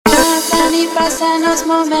Y pasan los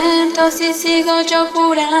momentos y sigo yo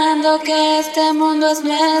jurando que este mundo es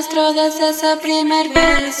nuestro. Desde ese primer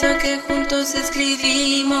verso que juntos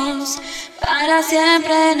escribimos, para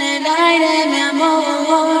siempre en el aire, mi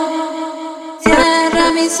amor.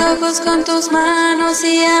 Cierra mis ojos con tus manos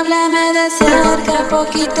y háblame de cerca,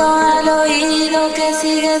 poquito al oído, que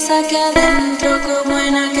sigues aquí adentro como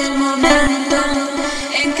en aquel momento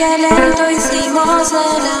en que lento hicimos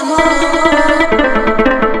el amor.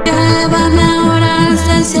 Llévame ahora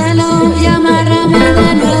hasta el cielo y amárrame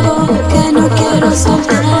de nuevo, que no quiero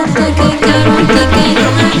soltarte, que quiero en ti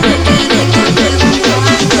quedarte, que de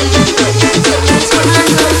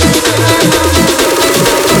ti preguntarte.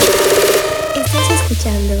 Estás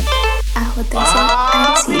escuchando a JC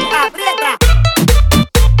Arcila. ¡Aprieta!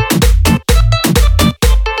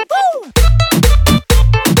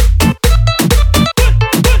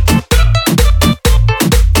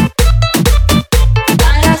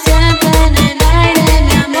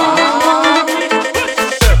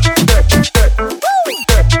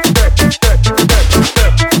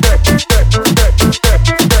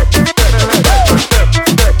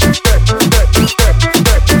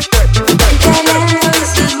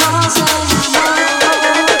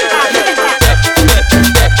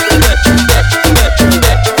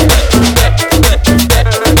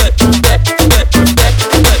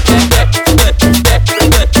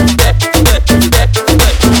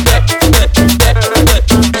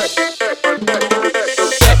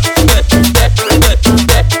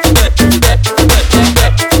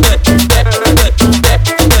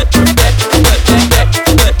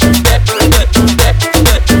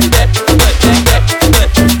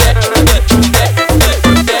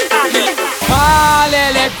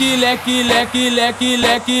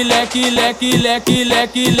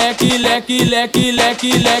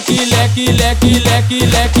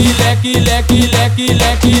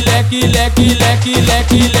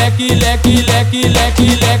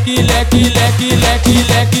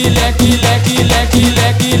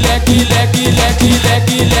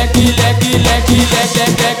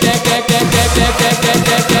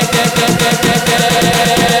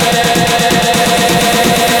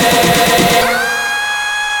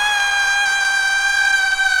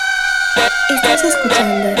 Estás escuchando a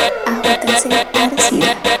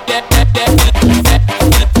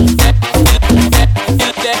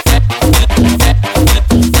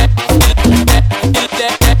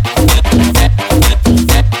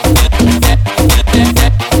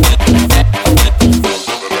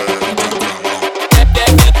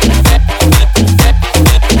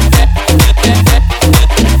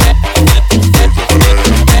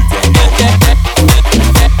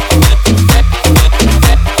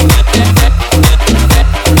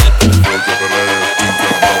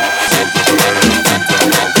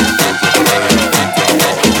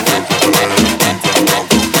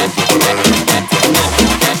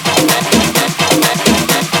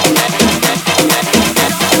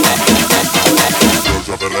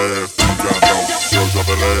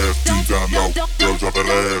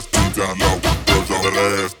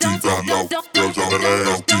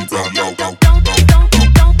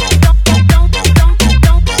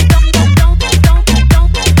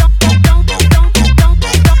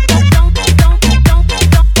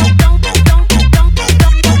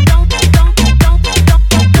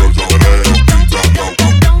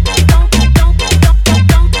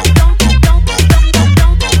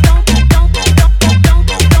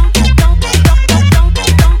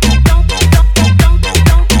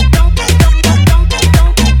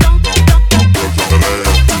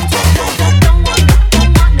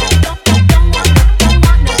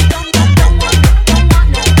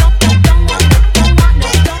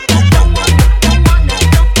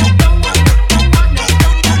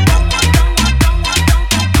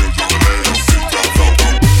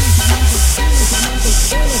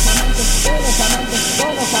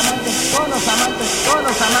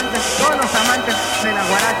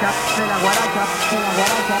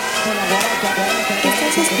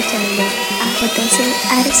JC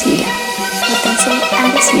Arcila. Estás escuchando a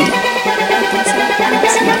JC Arcila. JC Arcila. JC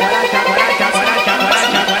Arcila.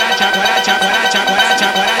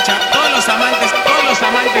 Todos los amantes, todos los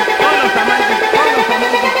amantes, todos los amantes, todos los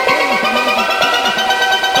amantes,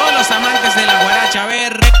 todos los amantes de la guaracha, a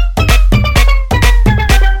ver.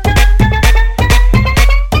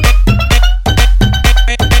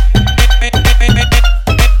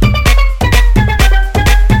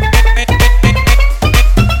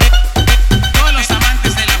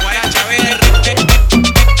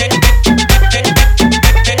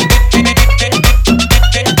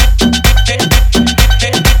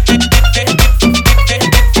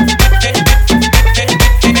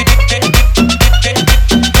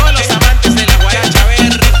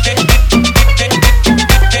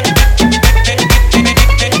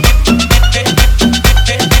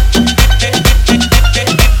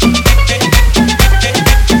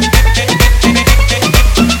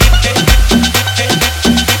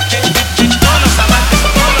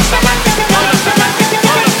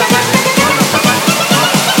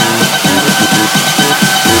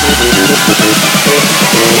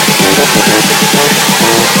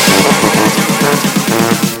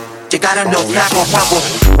 gotta know flaco guapo.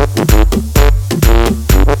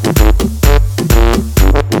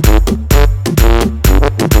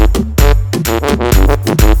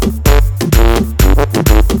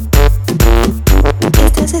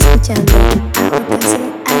 Estás escuchando a JC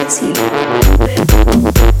Arcila.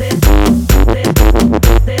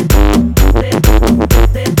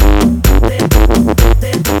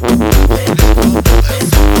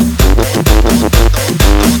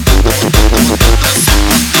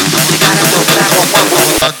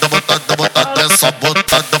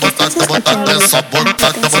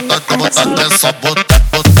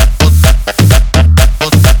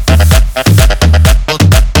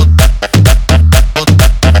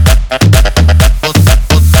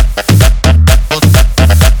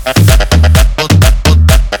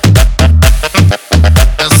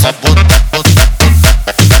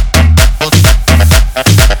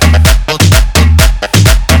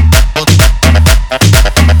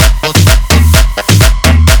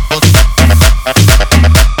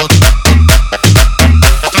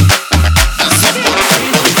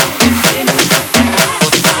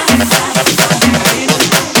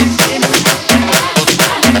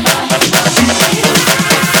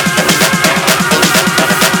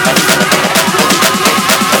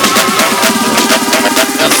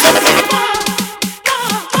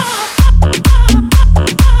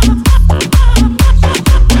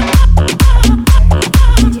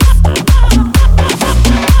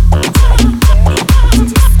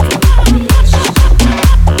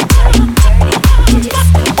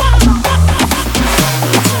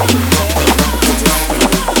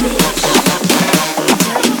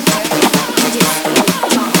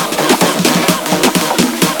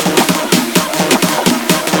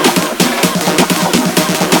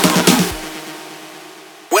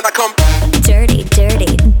 Dirty,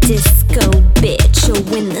 dirty disco bitch.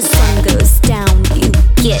 When the sun goes down, you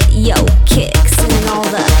get yo kicks. And all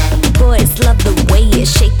the boys love the way you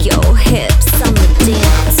shake your hips on the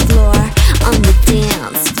dance floor, on the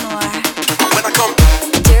dance floor. When I come,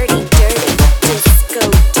 Dirty, dirty disco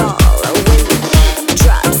doll. When the beat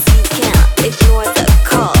drops, you can't ignore the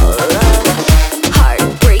call of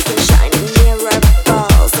heartbreaking shining mirror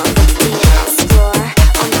balls on the dance floor,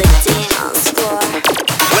 on the dance floor.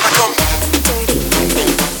 when I come, Dirty,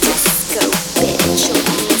 dirty disco bitch. When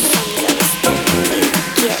the sun goes down, you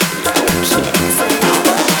get no kicks. And all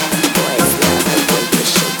the boys love the way you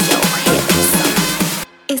shake your hips.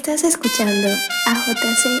 Estás escuchando a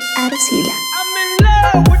JC Arcila. I'm in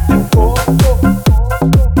love with the coco.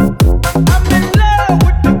 I'm in love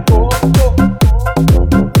with the coco.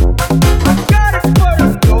 I got it for the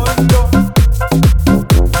lolo.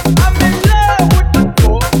 I'm in love with the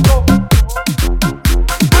coco.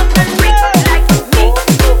 I'm in love like me,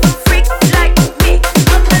 freak like me.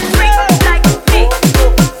 I'm in love like me,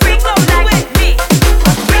 freak like me.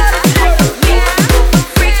 I got it for the lolo.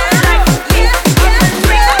 Freak like me, I'm in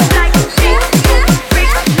love like me,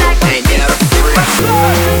 freak like me. ain't that a freak?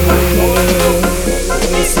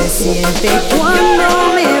 Se siente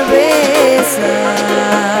cuando me besas.